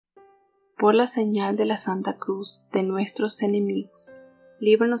Por la señal de la Santa Cruz de nuestros enemigos,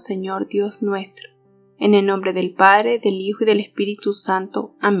 líbranos, Señor Dios nuestro, en el nombre del Padre, del Hijo y del Espíritu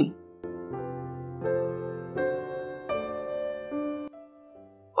Santo. Amén.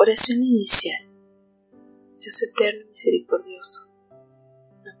 Oración inicial. Dios eterno y misericordioso,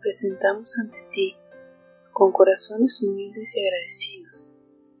 nos presentamos ante ti con corazones humildes y agradecidos.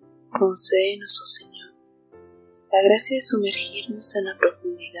 Concédenos, oh Señor, la gracia de sumergirnos en la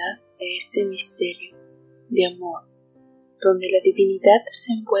profundidad de este misterio de amor, donde la divinidad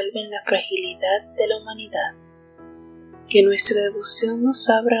se envuelve en la fragilidad de la humanidad. Que nuestra devoción nos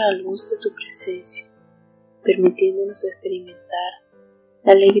abra la luz de tu presencia, permitiéndonos experimentar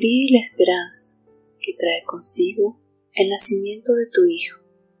la alegría y la esperanza que trae consigo el nacimiento de tu Hijo.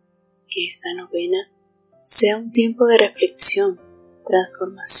 Que esta novena sea un tiempo de reflexión,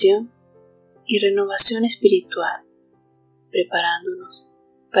 transformación y renovación espiritual, preparándonos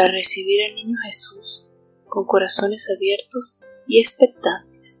para recibir al Niño Jesús con corazones abiertos y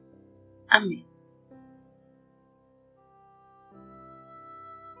expectantes. Amén.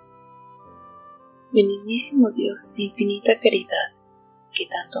 Benignísimo Dios de infinita caridad, que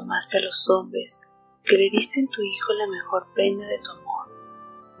tanto amaste a los hombres, que le diste en tu Hijo la mejor prenda de tu amor,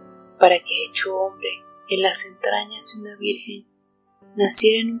 para que, hecho hombre, en las entrañas de una virgen,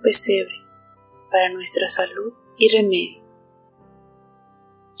 naciera en un pesebre, para nuestra salud y remedio.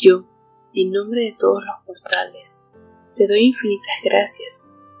 Yo, en nombre de todos los mortales, te doy infinitas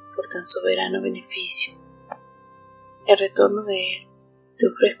gracias por tan soberano beneficio. En retorno de él, te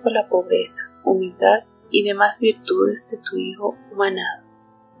ofrezco la pobreza, humildad y demás virtudes de tu Hijo humanado,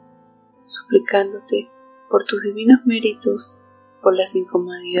 suplicándote por tus divinos méritos, por las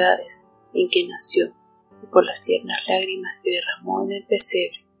incomodidades en que nació y por las tiernas lágrimas que derramó en el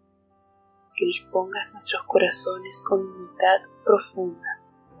pesebre, que dispongas nuestros corazones con humildad profunda,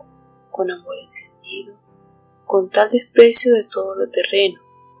 con amor encendido, con tal desprecio de todo lo terreno,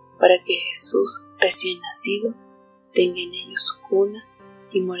 para que Jesús recién nacido tenga en ellos su cuna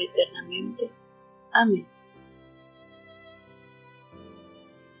y muera eternamente. Amén.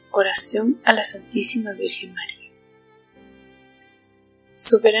 Oración a la Santísima Virgen María.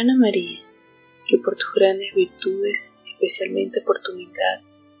 Soberana María, que por tus grandes virtudes, especialmente por tu humildad,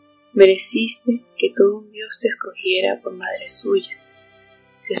 mereciste que todo un Dios te escogiera por madre suya,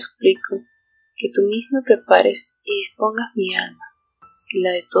 te suplico que tú misma prepares y dispongas mi alma y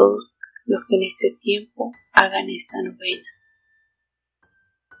la de todos los que en este tiempo hagan esta novena,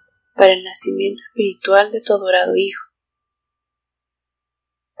 para el nacimiento espiritual de tu adorado Hijo.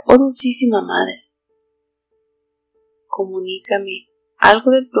 Oh Dulcísima Madre, comunícame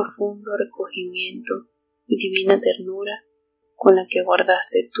algo del profundo recogimiento y divina ternura con la que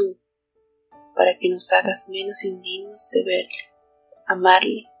guardaste tú, para que nos hagas menos indignos de verle,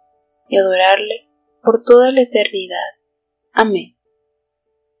 amarle y adorarle por toda la eternidad. Amén.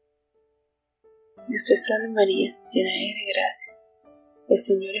 Dios te salve María, llena eres de gracia, el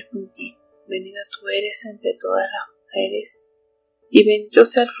Señor es contigo, bendita tú eres entre todas las mujeres, y bendito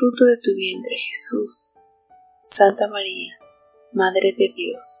sea el fruto de tu vientre, Jesús. Santa María, Madre de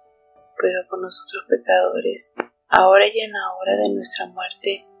Dios, ruega por nosotros pecadores, ahora y en la hora de nuestra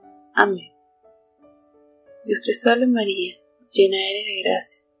muerte. Amén. Dios te salve María, llena eres de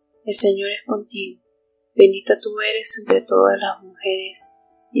gracia, el Señor es contigo, bendita tú eres entre todas las mujeres,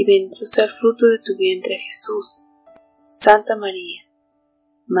 y bendito sea el fruto de tu vientre, Jesús. Santa María,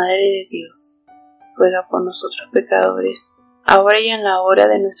 Madre de Dios, ruega por nosotros pecadores, ahora y en la hora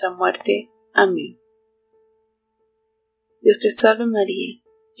de nuestra muerte. Amén. Dios te salve María,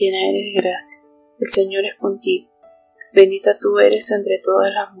 llena eres de gracia, el Señor es contigo, bendita tú eres entre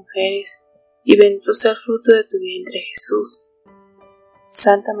todas las mujeres, y bendito sea el fruto de tu vientre, Jesús.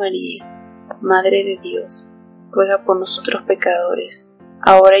 Santa María, Madre de Dios, ruega por nosotros pecadores,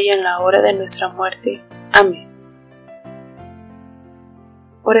 ahora y en la hora de nuestra muerte. Amén.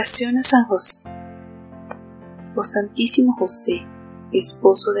 Oración a San José. Oh Santísimo José,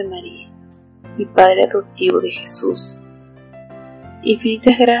 esposo de María y Padre adoptivo de Jesús,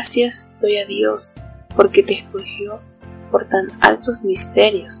 infinitas gracias doy a Dios porque te escogió por tan altos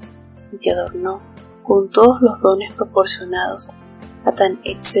misterios y te adornó con todos los dones proporcionados a tan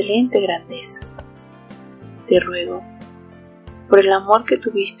excelente grandeza. Te ruego, por el amor que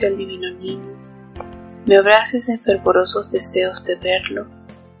tuviste al divino Niño, me abraces en fervorosos deseos de verlo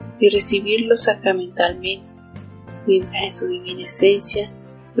y recibirlo sacramentalmente, mientras en su divina esencia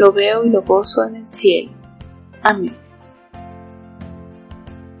lo veo y lo gozo en el cielo. Amén.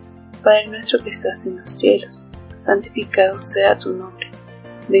 Padre nuestro que estás en los cielos, santificado sea tu nombre.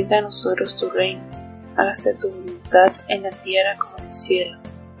 Venga a nosotros tu reino, hágase tu voluntad en la tierra como en el cielo.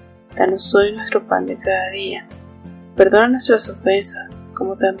 Danos hoy nuestro pan de cada día. Perdona nuestras ofensas,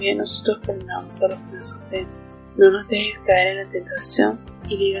 como también nosotros perdonamos a los que nos ofenden. No nos dejes caer en la tentación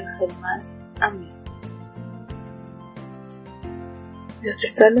y líbranos del mal. Amén. Dios te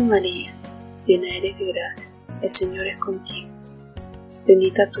salve María, llena eres de gracia, el Señor es contigo.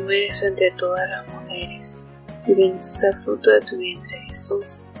 Bendita tú eres entre todas las mujeres, y bendito es el fruto de tu vientre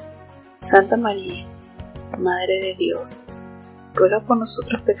Jesús. Santa María, Madre de Dios, ruega por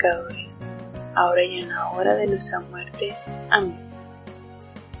nosotros pecadores, ahora y en la hora de nuestra muerte. Amén.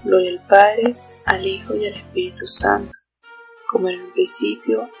 Gloria al Padre, al Hijo y al Espíritu Santo, como en el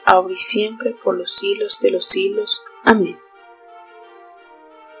principio, ahora y siempre, por los siglos de los siglos. Amén.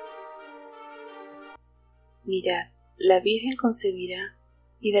 Mirad, la Virgen concebirá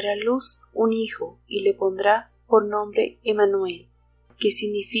y dará a luz un hijo y le pondrá por nombre Emmanuel, que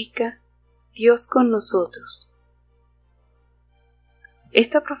significa Dios con nosotros.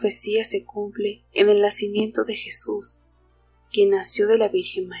 Esta profecía se cumple en el nacimiento de Jesús, quien nació de la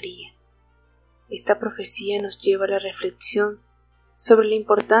Virgen María. Esta profecía nos lleva a la reflexión sobre la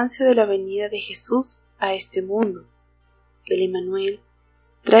importancia de la venida de Jesús a este mundo. El Emmanuel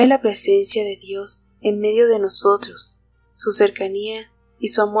trae la presencia de Dios en medio de nosotros, su cercanía y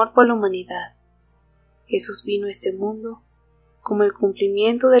su amor por la humanidad. Jesús vino a este mundo como el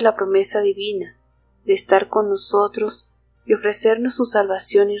cumplimiento de la promesa divina de estar con nosotros y ofrecernos su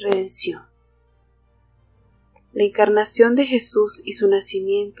salvación y redención. La encarnación de Jesús y su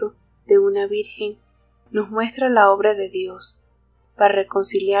nacimiento de una virgen nos muestra la obra de Dios para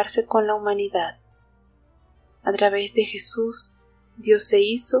reconciliarse con la humanidad. A través de Jesús, Dios se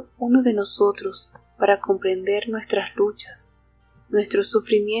hizo uno de nosotros para comprender nuestras luchas, nuestros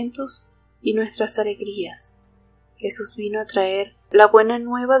sufrimientos y nuestras alegrías. Jesús vino a traer la buena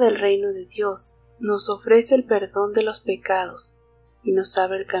nueva del reino de Dios, nos ofrece el perdón de los pecados y nos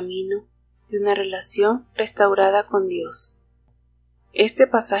abre el camino de una relación restaurada con Dios. Este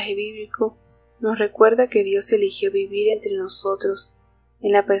pasaje bíblico nos recuerda que Dios eligió vivir entre nosotros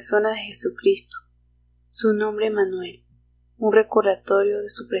en la persona de Jesucristo, su nombre Emmanuel, un recordatorio de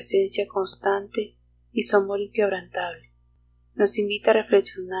su presencia constante y su amor inquebrantable. Nos invita a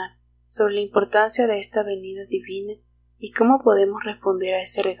reflexionar sobre la importancia de esta venida divina y cómo podemos responder a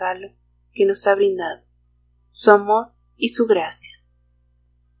ese regalo que nos ha brindado, su amor y su gracia.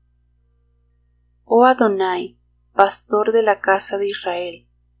 Oh Adonai, pastor de la casa de Israel,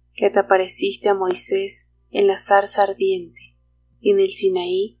 que te apareciste a Moisés en la zarza ardiente, y en el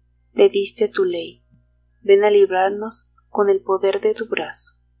Sinaí le diste tu ley, ven a librarnos con el poder de tu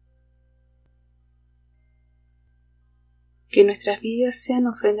brazo. Que nuestras vidas sean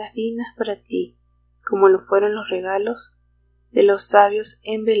ofrendas dignas para ti, como lo fueron los regalos de los sabios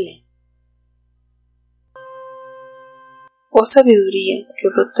en Belén. Oh sabiduría que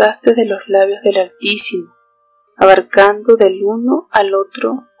brotaste de los labios del Altísimo, abarcando del uno al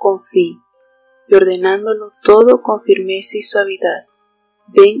otro con fin, y ordenándolo todo con firmeza y suavidad,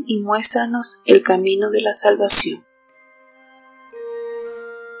 ven y muéstranos el camino de la salvación.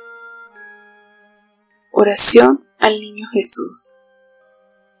 Oración al Niño Jesús.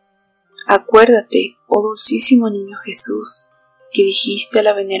 Acuérdate, oh dulcísimo Niño Jesús, que dijiste a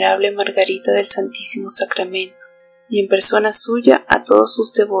la venerable Margarita del Santísimo Sacramento, y en persona suya a todos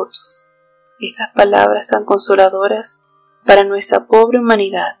sus devotos, estas palabras tan consoladoras para nuestra pobre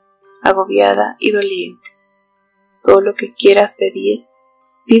humanidad, agobiada y doliente. Todo lo que quieras pedir,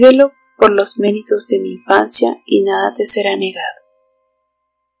 pídelo por los méritos de mi infancia y nada te será negado.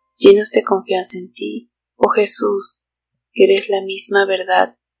 Llenos de confianza en ti, oh Jesús, que eres la misma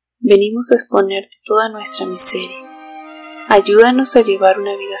verdad, venimos a exponerte toda nuestra miseria. Ayúdanos a llevar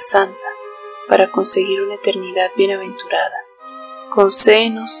una vida santa, para conseguir una eternidad bienaventurada.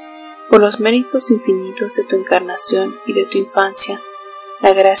 Concédenos, por los méritos infinitos de tu encarnación y de tu infancia,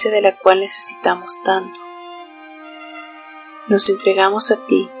 la gracia de la cual necesitamos tanto. Nos entregamos a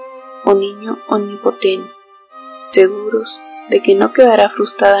ti, oh Niño omnipotente, seguros de que no quedará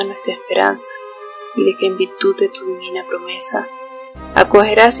frustrada nuestra esperanza y de que en virtud de tu divina promesa,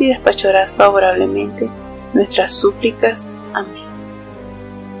 acogerás y despacharás favorablemente nuestras súplicas. Amén.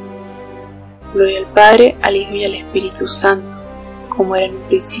 Gloria al Padre, al Hijo y al Espíritu Santo, como era en un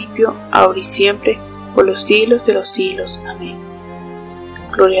principio, ahora y siempre, por los siglos de los siglos. Amén.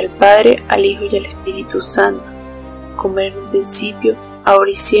 Gloria al Padre, al Hijo y al Espíritu Santo, como era en un principio, ahora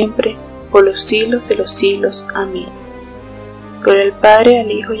y siempre, por los siglos de los siglos. Amén. Gloria al Padre, al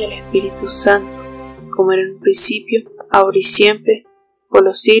Hijo y al Espíritu Santo, como era en un principio, ahora y siempre, por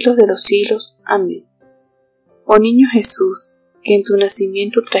los siglos de los siglos. Amén. Oh Niño Jesús, que en tu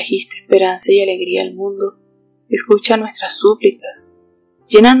nacimiento trajiste esperanza y alegría al mundo, escucha nuestras súplicas,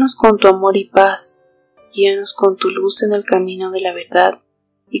 Llénanos con tu amor y paz, guíanos con tu luz en el camino de la verdad,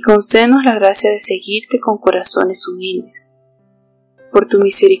 y concédenos la gracia de seguirte con corazones humildes. Por tu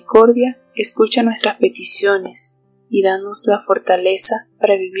misericordia, escucha nuestras peticiones, y danos la fortaleza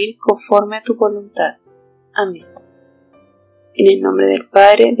para vivir conforme a tu voluntad. Amén. En el nombre del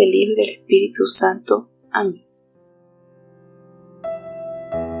Padre, del Hijo y del Espíritu Santo. Amén.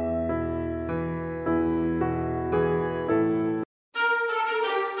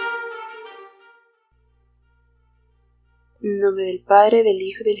 En el nombre del Padre, del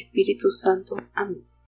Hijo y del Espíritu Santo. Amén.